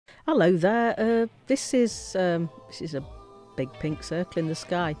Hello there. This is a big pink circle in the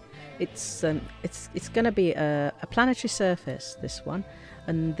sky. It's going to be a planetary surface. This one,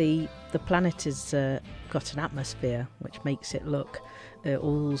 and the planet has got an atmosphere which makes it look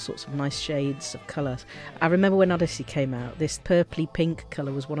all sorts of nice shades of colours. I remember when Odyssey came out, this purpley pink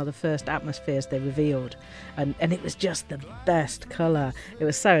colour was one of the first atmospheres they revealed, and it was just the best colour. It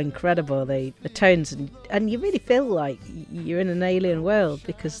was so incredible, the tones, and you really feel like you're in an alien world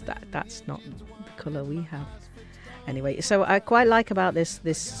because that's not the colour we have. Anyway, so I quite like about this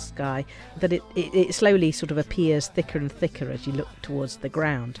sky that it slowly sort of appears thicker and thicker as you look towards the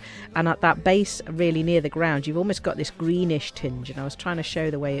ground, and at that base really near the ground you've almost got this greenish tinge, and I was trying to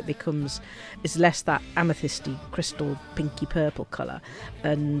show the way it is less that amethysty crystal pinky purple colour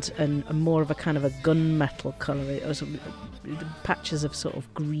and more of a kind of a gunmetal colour. It was patches of sort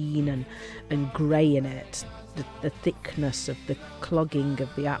of green and grey in it, the thickness of the clogging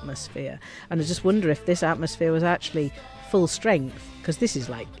of the atmosphere. And I just wonder if this atmosphere was actually full strength, because this is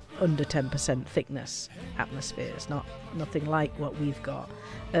like under 10% thickness atmosphere. It's nothing like what we've got.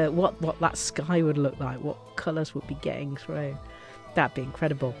 What that sky would look like, what colours would be getting through. That'd be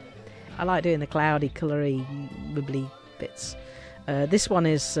incredible. I like doing the cloudy, coloury, wibbly bits. This one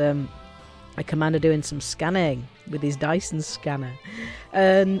is a commander doing some scanning with his Dyson scanner,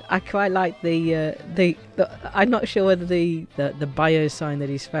 and I quite like the I'm not sure whether the bio sign that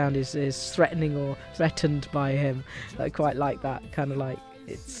he's found is threatening or threatened by him. I quite like that, kind of like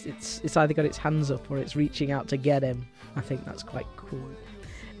it's either got its hands up or it's reaching out to get him. I think that's quite cool.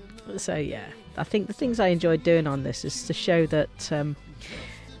 So yeah, I think the things I enjoyed doing on this is to show that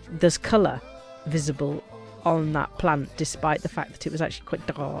there's colour visible on that plant, despite the fact that it was actually quite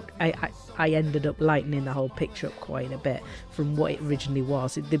dark. I ended up lightening the whole picture up quite a bit from what it originally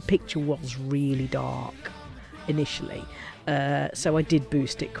was. The picture was really dark initially, so I did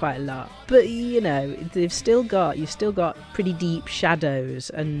boost it quite a lot. But you've still got pretty deep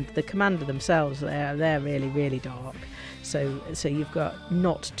shadows, and the commander themselves, they're really, really dark. So you've got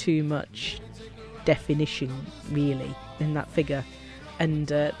not too much definition really in that figure. And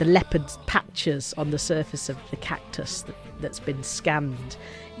the leopard patches on the surface of the cactus that's been scanned,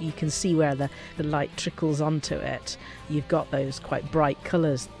 you can see where the light trickles onto it. You've got those quite bright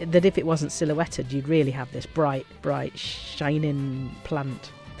colours that if it wasn't silhouetted, you'd really have this bright, shining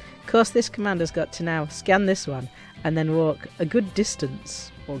plant. Of course, this commander's got to now scan this one and then walk a good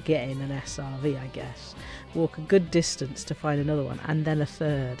distance, or get in an SRV, I guess. Walk a good distance to find another one, and then a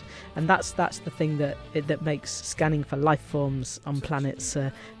third. And that's the thing that makes scanning for life forms on planets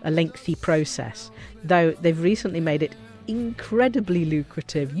a lengthy process. Though they've recently made it incredibly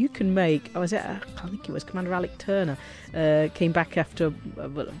lucrative. You can make, I think it was Commander Alec Turner came back after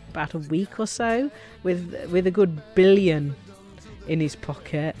about a week or so with a good billion in his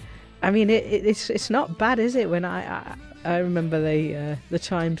pocket. I mean, it's not bad, is it? When I remember the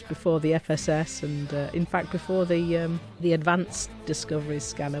times before the FSS, and in fact before the advanced discovery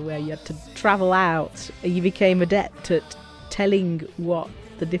scanner, where you had to travel out. You became adept at telling what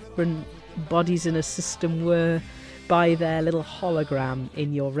the different bodies in a system were by their little hologram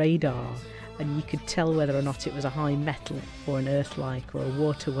in your radar, and you could tell whether or not it was a high metal or an Earth-like or a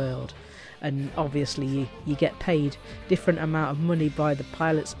water world. And obviously you get paid different amount of money by the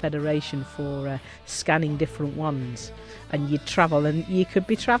Pilots Federation for scanning different ones, and you travel, and you could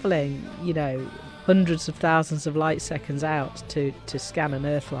be travelling hundreds of thousands of light seconds out to scan an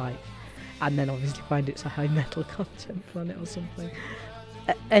Earth-like, and then obviously find it's a high metal content planet or something.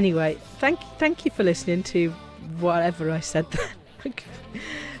 Anyway, thank you for listening to whatever I said then.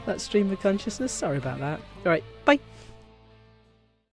 That stream of consciousness, sorry about that. Alright, bye.